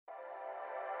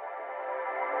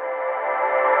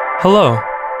Hello,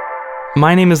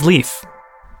 my name is Leaf,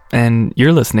 and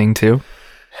you're listening to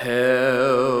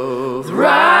Health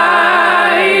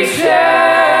Righteous.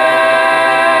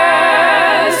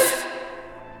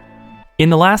 In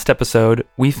the last episode,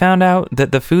 we found out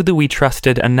that the food that we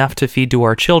trusted enough to feed to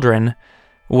our children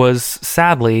was,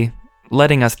 sadly,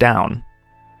 letting us down.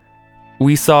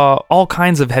 We saw all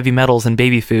kinds of heavy metals in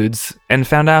baby foods and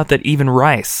found out that even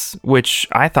rice, which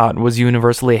I thought was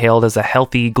universally hailed as a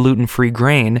healthy, gluten-free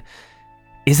grain,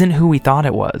 isn't who we thought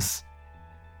it was.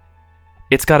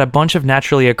 It's got a bunch of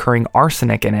naturally occurring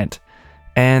arsenic in it,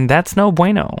 and that's no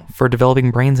bueno for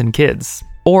developing brains in kids,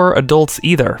 or adults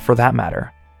either, for that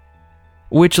matter.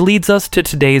 Which leads us to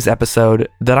today's episode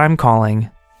that I'm calling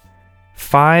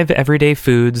 5 Everyday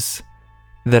Foods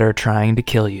That Are Trying to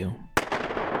Kill You.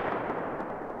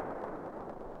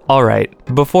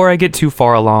 Alright, before I get too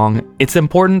far along, it's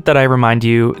important that I remind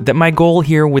you that my goal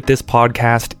here with this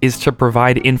podcast is to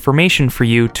provide information for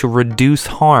you to reduce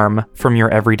harm from your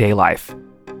everyday life.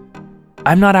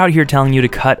 I'm not out here telling you to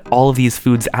cut all of these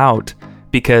foods out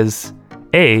because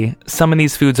A, some of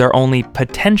these foods are only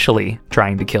potentially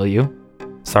trying to kill you.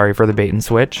 Sorry for the bait and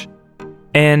switch.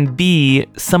 And B,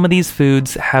 some of these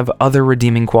foods have other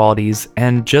redeeming qualities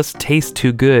and just taste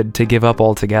too good to give up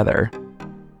altogether.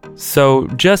 So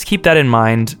just keep that in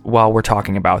mind while we're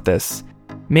talking about this.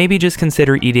 Maybe just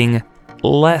consider eating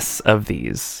less of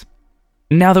these.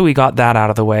 Now that we got that out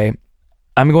of the way,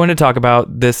 I'm going to talk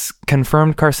about this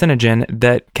confirmed carcinogen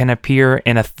that can appear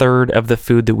in a third of the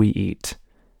food that we eat.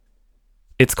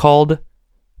 It's called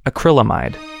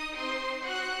acrylamide.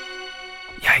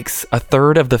 Yikes, a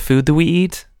third of the food that we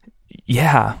eat?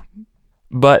 Yeah.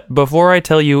 But before I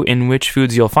tell you in which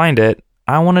foods you'll find it,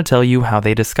 I want to tell you how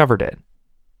they discovered it.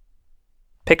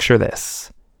 Picture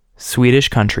this. Swedish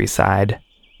countryside,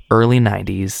 early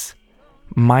 90s.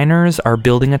 Miners are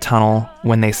building a tunnel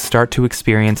when they start to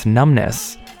experience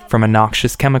numbness from a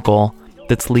noxious chemical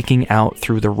that's leaking out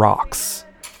through the rocks.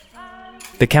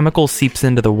 The chemical seeps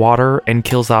into the water and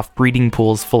kills off breeding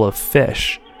pools full of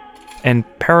fish, and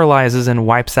paralyzes and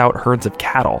wipes out herds of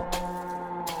cattle.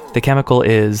 The chemical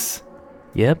is,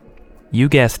 yep, you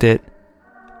guessed it,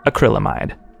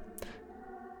 acrylamide.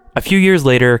 A few years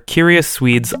later, curious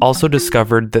Swedes also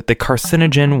discovered that the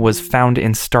carcinogen was found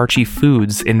in starchy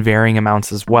foods in varying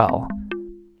amounts as well.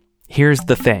 Here's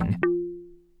the thing.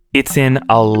 It's in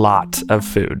a lot of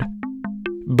food.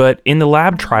 But in the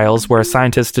lab trials where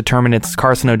scientists determined its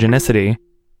carcinogenicity,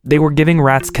 they were giving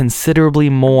rats considerably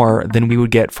more than we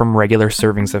would get from regular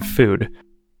servings of food.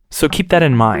 So keep that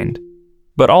in mind.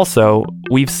 But also,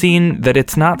 we've seen that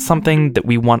it's not something that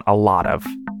we want a lot of.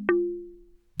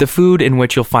 The food in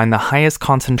which you'll find the highest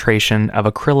concentration of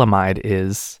acrylamide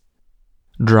is,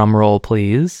 drumroll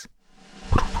please,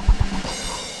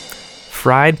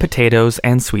 fried potatoes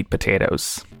and sweet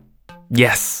potatoes.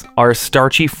 Yes, our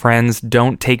starchy friends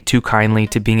don't take too kindly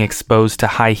to being exposed to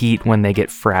high heat when they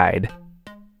get fried.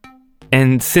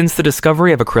 And since the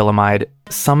discovery of acrylamide,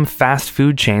 some fast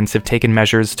food chains have taken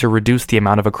measures to reduce the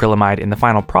amount of acrylamide in the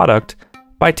final product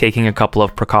by taking a couple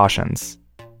of precautions.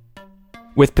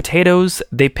 With potatoes,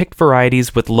 they picked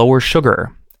varieties with lower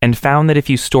sugar and found that if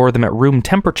you store them at room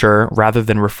temperature rather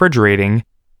than refrigerating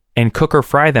and cook or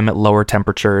fry them at lower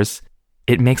temperatures,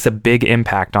 it makes a big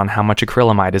impact on how much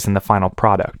acrylamide is in the final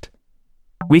product.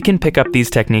 We can pick up these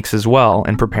techniques as well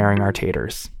in preparing our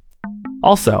taters.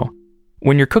 Also,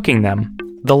 when you're cooking them,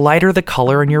 the lighter the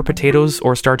color in your potatoes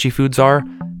or starchy foods are,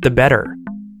 the better.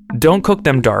 Don't cook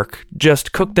them dark,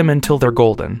 just cook them until they're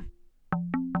golden.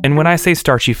 And when I say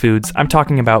starchy foods, I'm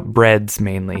talking about breads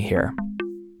mainly here.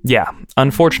 Yeah,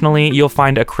 unfortunately, you'll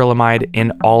find acrylamide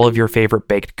in all of your favorite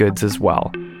baked goods as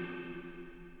well.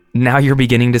 Now you're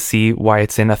beginning to see why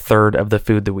it's in a third of the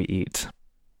food that we eat.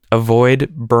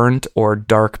 Avoid burnt or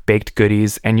dark baked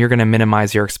goodies, and you're going to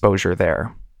minimize your exposure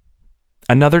there.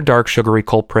 Another dark sugary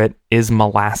culprit is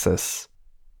molasses.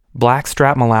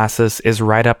 Blackstrap molasses is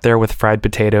right up there with fried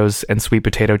potatoes and sweet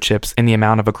potato chips in the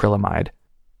amount of acrylamide.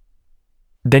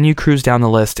 Then you cruise down the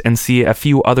list and see a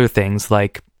few other things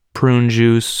like prune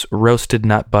juice, roasted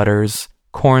nut butters,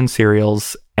 corn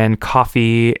cereals, and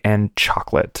coffee and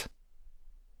chocolate.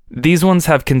 These ones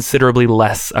have considerably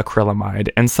less acrylamide,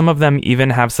 and some of them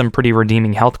even have some pretty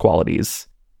redeeming health qualities.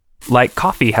 Like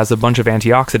coffee has a bunch of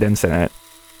antioxidants in it,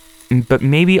 but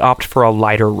maybe opt for a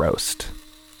lighter roast.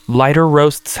 Lighter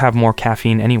roasts have more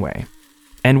caffeine anyway.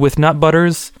 And with nut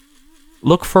butters,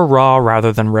 look for raw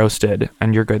rather than roasted,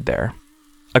 and you're good there.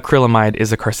 Acrylamide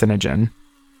is a carcinogen.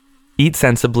 Eat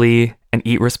sensibly and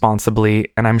eat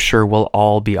responsibly, and I'm sure we'll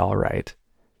all be all right.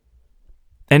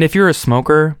 And if you're a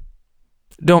smoker,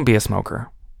 don't be a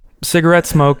smoker. Cigarette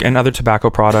smoke and other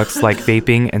tobacco products like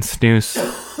vaping and snus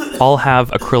all have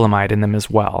acrylamide in them as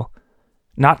well.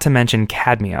 Not to mention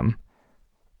cadmium.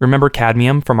 Remember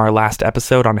cadmium from our last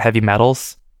episode on heavy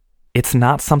metals? It's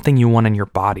not something you want in your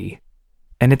body.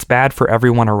 And it's bad for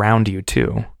everyone around you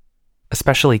too.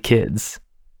 Especially kids.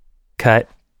 Cut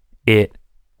it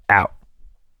out.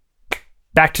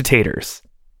 Back to taters.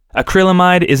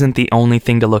 Acrylamide isn't the only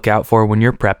thing to look out for when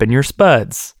you're prepping your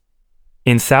spuds.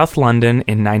 In South London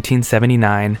in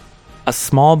 1979, a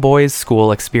small boys'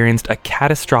 school experienced a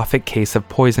catastrophic case of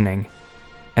poisoning.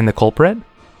 And the culprit?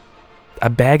 A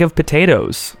bag of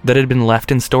potatoes that had been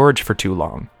left in storage for too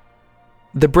long.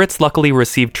 The Brits luckily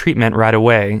received treatment right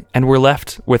away and were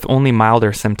left with only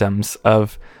milder symptoms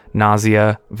of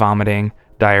nausea, vomiting,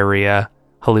 diarrhea,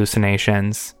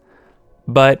 hallucinations.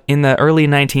 But in the early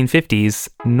 1950s,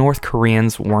 North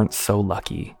Koreans weren't so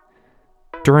lucky.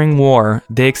 During war,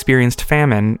 they experienced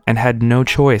famine and had no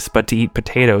choice but to eat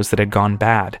potatoes that had gone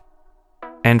bad.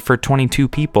 And for 22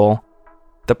 people,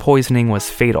 the poisoning was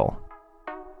fatal.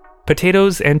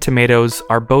 Potatoes and tomatoes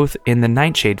are both in the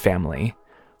nightshade family,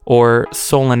 or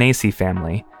Solanaceae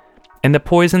family, and the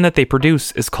poison that they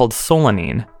produce is called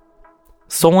solanine.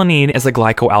 Solanine is a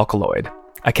glycoalkaloid,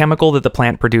 a chemical that the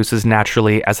plant produces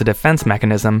naturally as a defense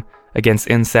mechanism against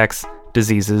insects,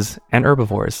 diseases, and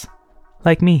herbivores,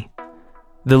 like me.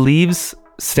 The leaves,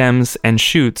 stems, and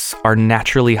shoots are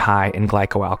naturally high in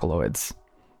glycoalkaloids.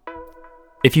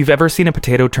 If you've ever seen a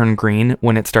potato turn green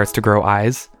when it starts to grow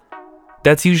eyes,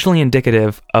 that's usually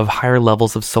indicative of higher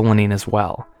levels of solanine as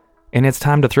well, and it's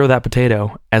time to throw that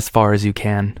potato as far as you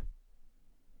can.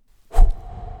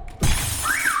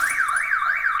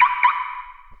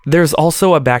 There's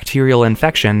also a bacterial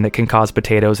infection that can cause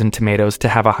potatoes and tomatoes to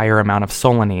have a higher amount of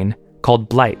solanine, called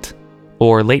blight,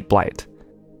 or late blight.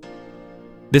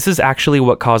 This is actually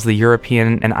what caused the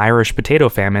European and Irish potato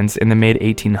famines in the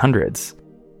mid-1800s,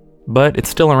 but it's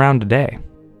still around today.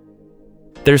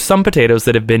 There's some potatoes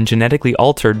that have been genetically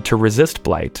altered to resist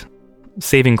blight,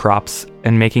 saving crops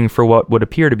and making for what would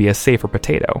appear to be a safer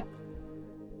potato.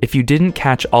 If you didn't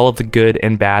catch all of the good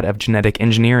and bad of genetic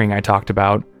engineering I talked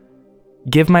about,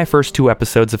 give my first 2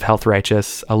 episodes of Health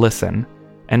Righteous a listen,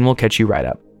 and we'll catch you right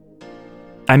up.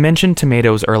 I mentioned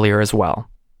tomatoes earlier as well.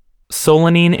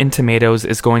 Solanine in tomatoes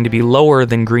is going to be lower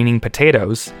than greening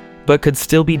potatoes, but could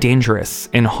still be dangerous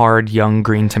in hard, young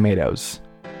green tomatoes.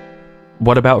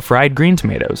 What about fried green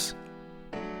tomatoes?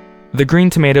 The green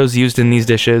tomatoes used in these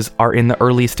dishes are in the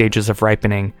early stages of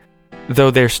ripening,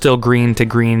 though they're still green to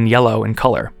green-yellow in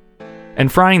color.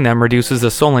 And frying them reduces the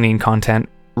solanine content,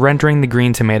 rendering the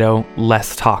green tomato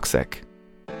less toxic.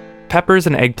 Peppers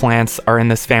and eggplants are in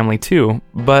this family too,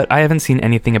 but I haven't seen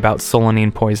anything about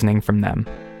solanine poisoning from them.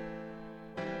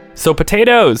 So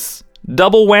potatoes!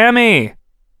 Double whammy!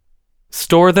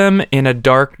 Store them in a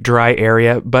dark, dry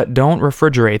area, but don't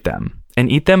refrigerate them,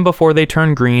 and eat them before they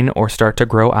turn green or start to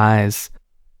grow eyes.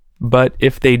 But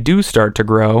if they do start to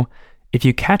grow, if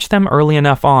you catch them early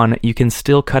enough on, you can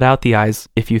still cut out the eyes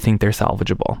if you think they're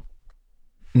salvageable.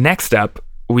 Next up,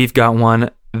 we've got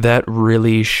one that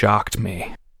really shocked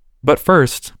me. But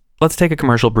first, let's take a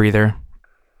commercial breather,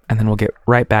 and then we'll get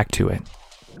right back to it.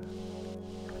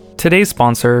 Today's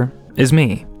sponsor is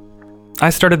me. I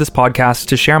started this podcast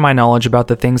to share my knowledge about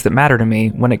the things that matter to me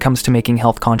when it comes to making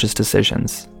health-conscious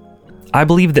decisions. I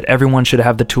believe that everyone should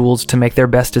have the tools to make their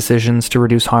best decisions to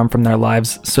reduce harm from their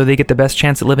lives so they get the best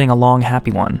chance at living a long, happy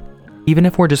one. Even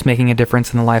if we're just making a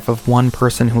difference in the life of one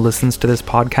person who listens to this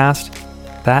podcast,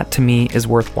 that to me is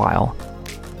worthwhile.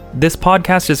 This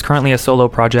podcast is currently a solo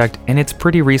project, and it's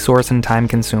pretty resource and time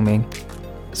consuming.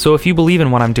 So if you believe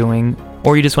in what I'm doing,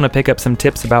 or you just want to pick up some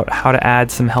tips about how to add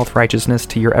some health righteousness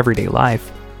to your everyday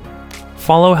life,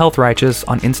 follow Health Righteous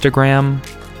on Instagram,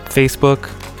 Facebook,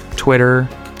 Twitter,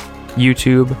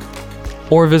 YouTube,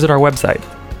 or visit our website.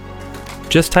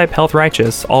 Just type Health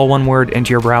Righteous, all one word,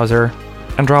 into your browser,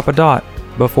 and drop a dot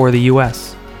before the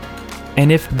US.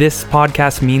 And if this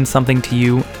podcast means something to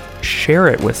you, share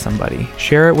it with somebody.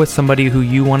 Share it with somebody who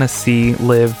you want to see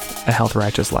live a health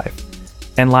righteous life.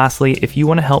 And lastly, if you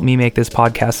want to help me make this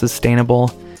podcast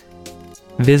sustainable,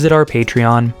 visit our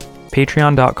Patreon,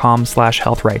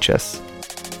 patreon.com/healthrighteous.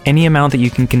 Any amount that you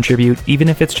can contribute, even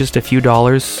if it's just a few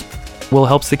dollars, will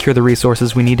help secure the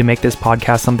resources we need to make this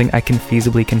podcast something I can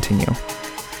feasibly continue.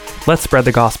 Let's spread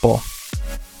the gospel.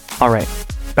 All right,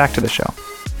 back to the show.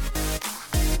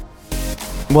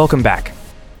 Welcome back.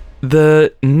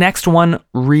 The next one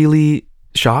really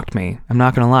shocked me, I'm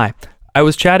not gonna lie. I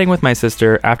was chatting with my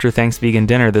sister after Thanks Vegan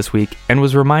dinner this week and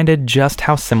was reminded just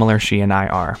how similar she and I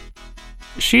are.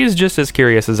 She is just as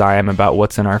curious as I am about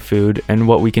what's in our food and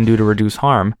what we can do to reduce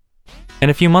harm. And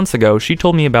a few months ago, she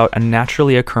told me about a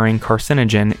naturally occurring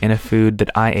carcinogen in a food that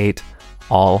I ate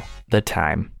all the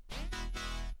time.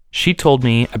 She told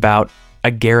me about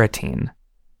agaritine.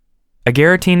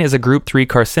 Agaritine is a group 3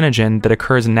 carcinogen that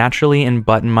occurs naturally in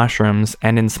button mushrooms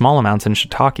and in small amounts in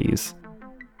shiitakes.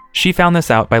 She found this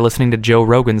out by listening to Joe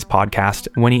Rogan's podcast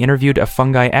when he interviewed a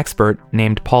fungi expert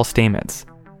named Paul Stamets.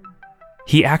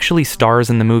 He actually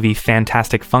stars in the movie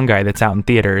Fantastic Fungi that's out in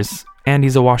theaters, and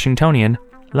he's a Washingtonian,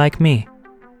 like me.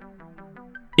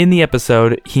 In the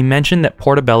episode, he mentioned that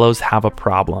portobellos have a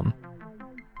problem.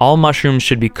 All mushrooms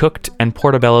should be cooked, and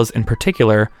portobellos in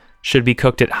particular should be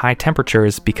cooked at high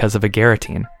temperatures because of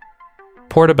agaritine.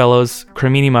 Portobellos,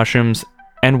 cremini mushrooms,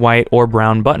 and white or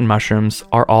brown button mushrooms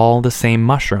are all the same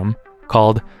mushroom,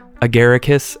 called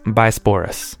Agaricus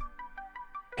bisporus.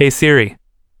 Hey Siri,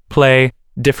 play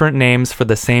Different Names for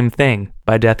the Same Thing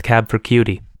by Death Cab for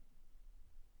Cutie.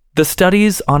 The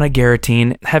studies on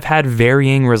agaritine have had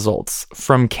varying results,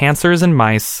 from cancers in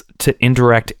mice to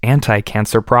indirect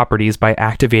anti-cancer properties by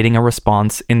activating a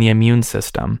response in the immune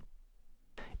system.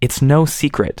 It's no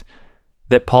secret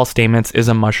that Paul Stamets is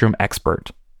a mushroom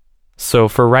expert. So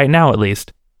for right now at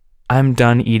least, I'm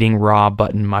done eating raw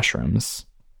button mushrooms,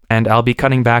 and I'll be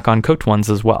cutting back on cooked ones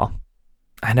as well.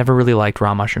 I never really liked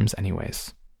raw mushrooms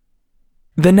anyways.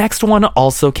 The next one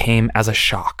also came as a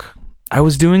shock. I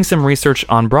was doing some research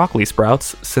on broccoli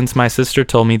sprouts since my sister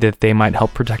told me that they might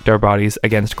help protect our bodies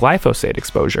against glyphosate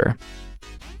exposure.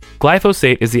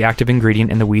 Glyphosate is the active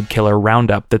ingredient in the weed killer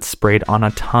Roundup that's sprayed on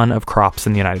a ton of crops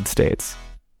in the United States.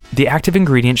 The active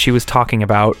ingredient she was talking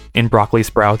about in broccoli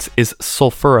sprouts is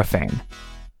sulforaphane.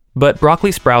 But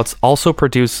broccoli sprouts also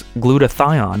produce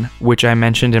glutathione, which I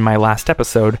mentioned in my last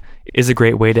episode is a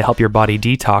great way to help your body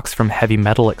detox from heavy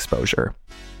metal exposure.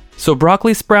 So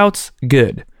broccoli sprouts,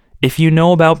 good. If you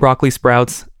know about broccoli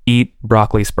sprouts, eat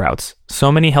broccoli sprouts.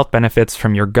 So many health benefits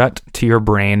from your gut to your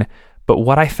brain. But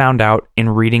what I found out in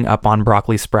reading up on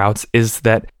broccoli sprouts is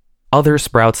that other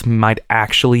sprouts might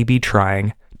actually be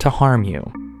trying to harm you.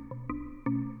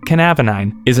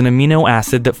 Cannabidiol is an amino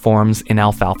acid that forms in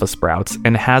alfalfa sprouts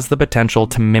and has the potential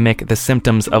to mimic the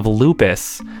symptoms of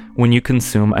lupus when you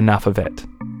consume enough of it.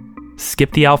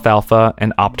 Skip the alfalfa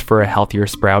and opt for a healthier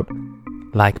sprout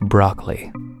like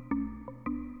broccoli.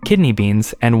 Kidney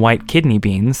beans and white kidney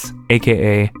beans,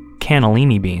 aka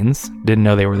cannellini beans, didn't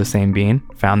know they were the same bean,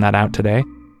 found that out today.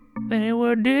 They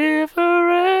were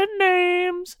different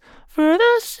names for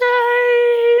the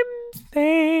same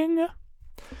thing.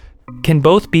 Can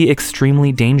both be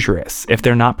extremely dangerous if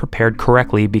they're not prepared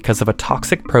correctly because of a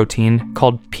toxic protein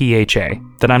called PHA,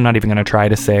 that I'm not even going to try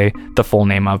to say the full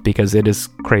name of because it is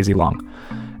crazy long,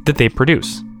 that they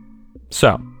produce.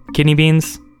 So, kidney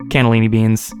beans, cannellini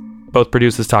beans, both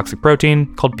produce this toxic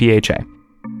protein called PHA.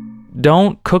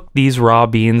 Don't cook these raw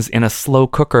beans in a slow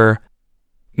cooker.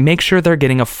 Make sure they're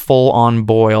getting a full-on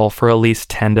boil for at least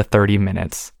 10 to 30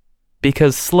 minutes.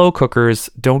 Because slow cookers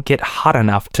don't get hot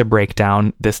enough to break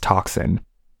down this toxin.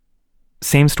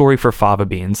 Same story for fava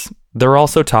beans. They're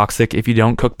also toxic if you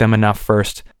don't cook them enough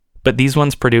first, but these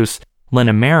ones produce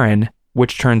linamarin,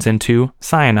 which turns into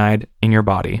cyanide in your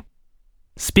body.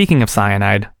 Speaking of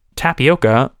cyanide,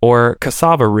 tapioca or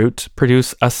cassava root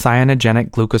produce a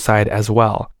cyanogenic glucoside as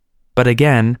well. But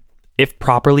again, if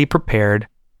properly prepared,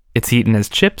 it's eaten as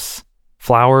chips,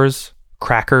 flours,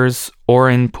 crackers,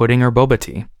 or in pudding or boba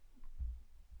tea.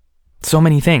 So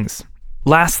many things.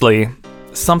 Lastly,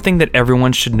 something that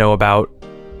everyone should know about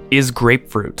is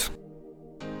grapefruit.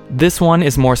 This one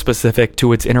is more specific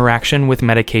to its interaction with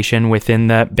medication within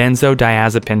the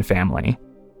benzodiazepine family.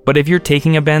 But if you're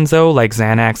taking a benzo like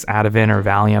Xanax, Ativan, or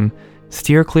Valium,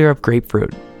 steer clear of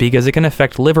grapefruit because it can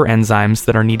affect liver enzymes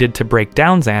that are needed to break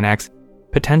down Xanax,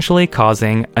 potentially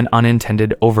causing an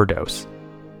unintended overdose.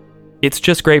 It's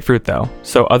just grapefruit though,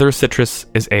 so other citrus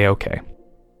is a-okay.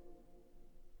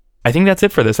 I think that's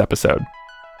it for this episode.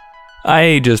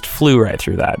 I just flew right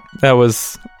through that. That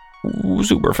was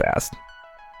super fast.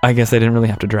 I guess I didn't really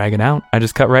have to drag it out. I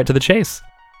just cut right to the chase.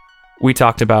 We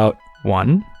talked about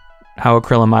 1, how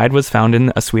acrylamide was found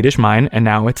in a Swedish mine and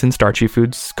now it's in starchy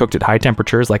foods cooked at high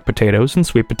temperatures like potatoes and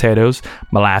sweet potatoes,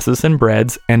 molasses and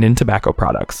breads, and in tobacco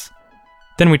products.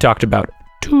 Then we talked about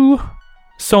 2,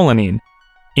 solanine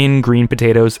in green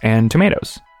potatoes and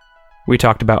tomatoes. We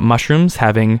talked about mushrooms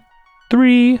having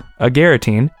 3,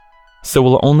 agaritine, so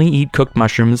we'll only eat cooked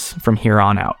mushrooms from here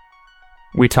on out.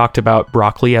 We talked about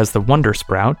broccoli as the wonder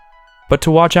sprout, but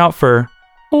to watch out for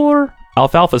 4,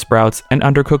 alfalfa sprouts and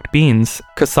undercooked beans,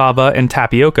 cassava and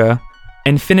tapioca,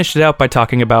 and finished it out by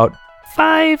talking about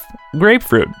 5,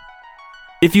 grapefruit.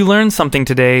 If you learned something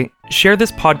today, share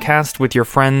this podcast with your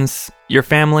friends, your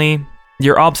family,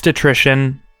 your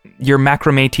obstetrician, your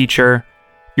macrame teacher,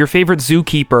 your favorite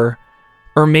zookeeper,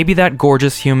 or maybe that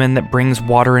gorgeous human that brings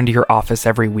water into your office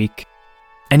every week.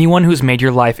 Anyone who's made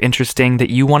your life interesting that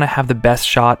you want to have the best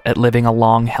shot at living a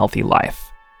long, healthy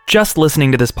life. Just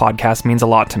listening to this podcast means a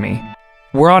lot to me.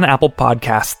 We're on Apple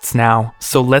Podcasts now,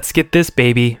 so let's get this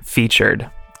baby featured.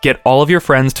 Get all of your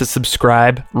friends to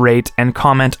subscribe, rate, and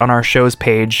comment on our show's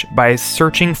page by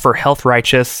searching for Health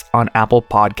Righteous on Apple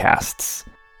Podcasts.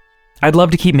 I'd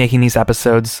love to keep making these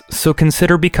episodes, so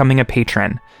consider becoming a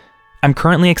patron. I'm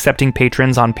currently accepting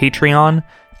patrons on Patreon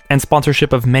and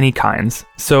sponsorship of many kinds,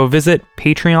 so visit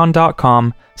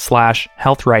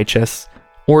patreon.com/healthrighteous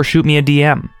or shoot me a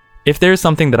DM. If there's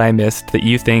something that I missed that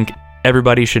you think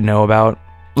everybody should know about,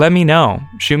 let me know.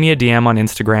 Shoot me a DM on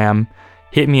Instagram,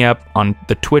 hit me up on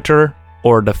the Twitter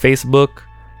or the Facebook,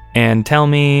 and tell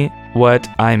me what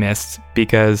I missed,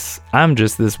 because I'm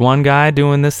just this one guy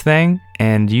doing this thing,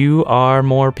 and you are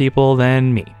more people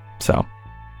than me. So,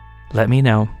 let me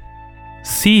know.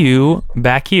 See you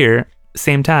back here,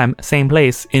 same time, same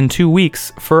place, in 2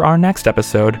 weeks for our next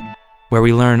episode, where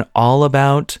we learn all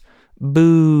about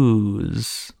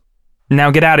booze. Now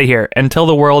get out of here and tell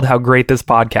the world how great this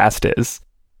podcast is.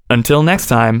 Until next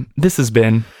time, this has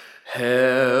been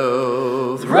Health.